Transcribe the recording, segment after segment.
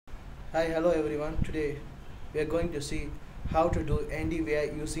Hi, hello everyone. Today we are going to see how to do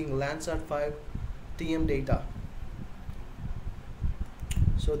NDVI using Landsat 5 TM data.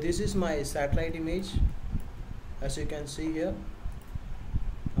 So this is my satellite image. As you can see here,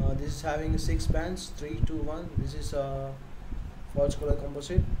 this is having 6 bands, 3, 2, 1. This is a false color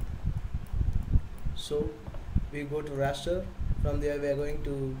composite. So we go to raster. From there we are going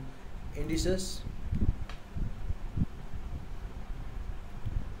to indices.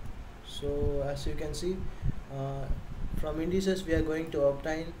 So as you can see, from indices we are going to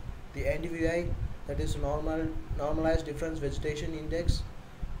obtain the NDVI, that is normalized difference vegetation index.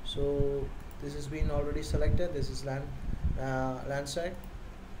 So this has been already selected. This is Landsat.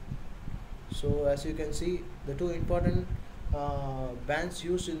 So as you can see, the two important bands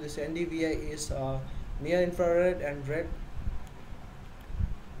used in this NDVI is near infrared and red.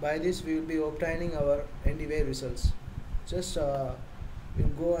 By this we will be obtaining our NDVI results. Just we'll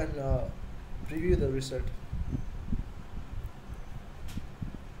go and preview the result.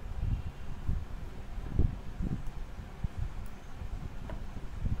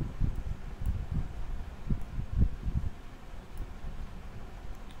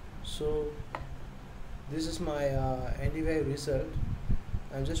 So this is my NDVI result.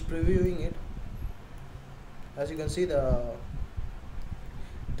 I'm just previewing it. As you can see, the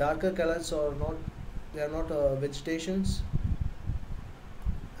darker colors are not vegetations,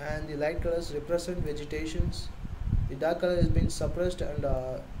 and the light colors represent vegetations. The dark color has been suppressed, and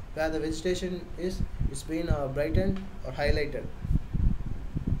where the vegetation is, it's been brightened or highlighted.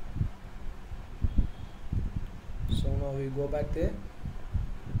 So now we go back there.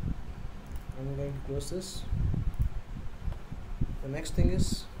 I'm going to close this. The next thing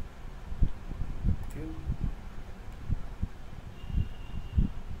is view.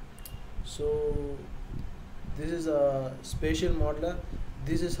 So this is a spatial modeler.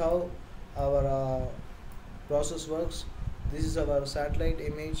 This is how our process works. This is our satellite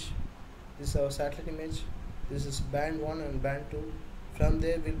image. This is our satellite image. This is band 1 and band 2. From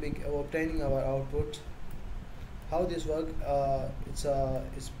there we'll be obtaining our output. How this work? It's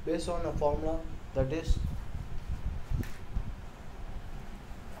based on a formula, that is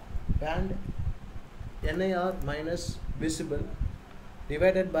band NIR minus visible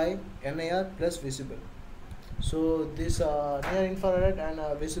divided by NIR plus visible. So this near infrared and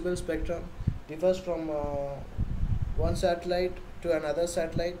visible spectrum differs from one satellite to another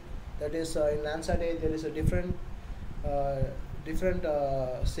satellite. That is in Landsat A there is a different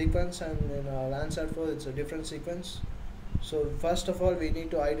sequence, and in Landsat 4 it's a different sequence. So first of all we need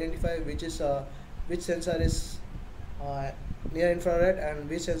to identify which sensor is near infrared and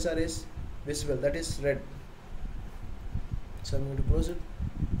which sensor is visible, that is red. So I'm going to close it.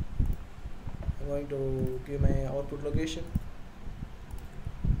 I'm going to give my output location.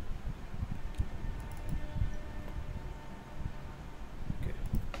 Okay.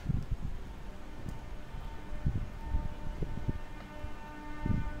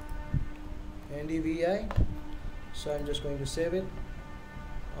 NDVI. So I'm just going to save it.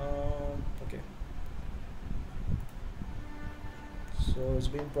 Okay. So it's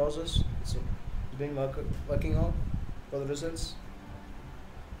been processed. It's been working out for the results.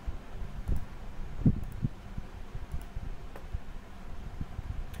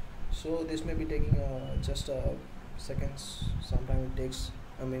 So this may be taking just seconds. Sometimes it takes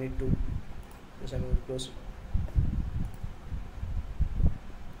a minute to. Yes, I'm going to close it.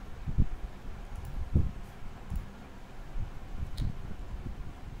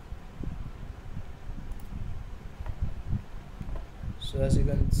 So as you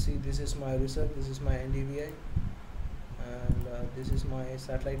can see, this is my result. This is my NDVI, and this is my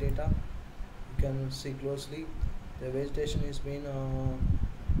satellite data. You can see closely. The vegetation is being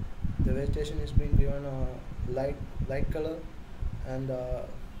given a light color, and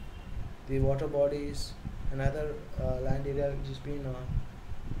the water bodies, another land area which is being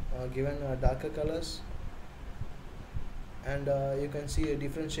given darker colors, and you can see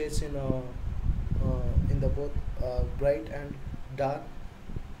different shades in the both bright and dark.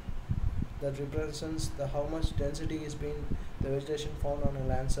 That represents how much density is being the vegetation found on a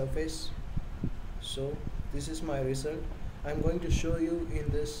land surface. So this is my result. I'm going to show you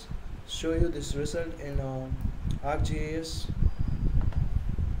this result in ArcGIS.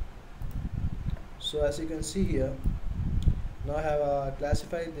 So as you can see here, now I have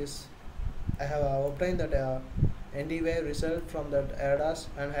classified this. I have obtained that NDVI result from that Erdas,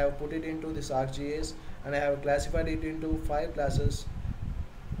 and I have put it into this ArcGIS, and I have classified it into 5 classes,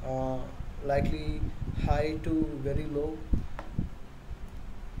 likely high to very low.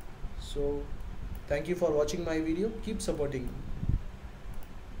 So thank you for watching my video. Keep supporting me.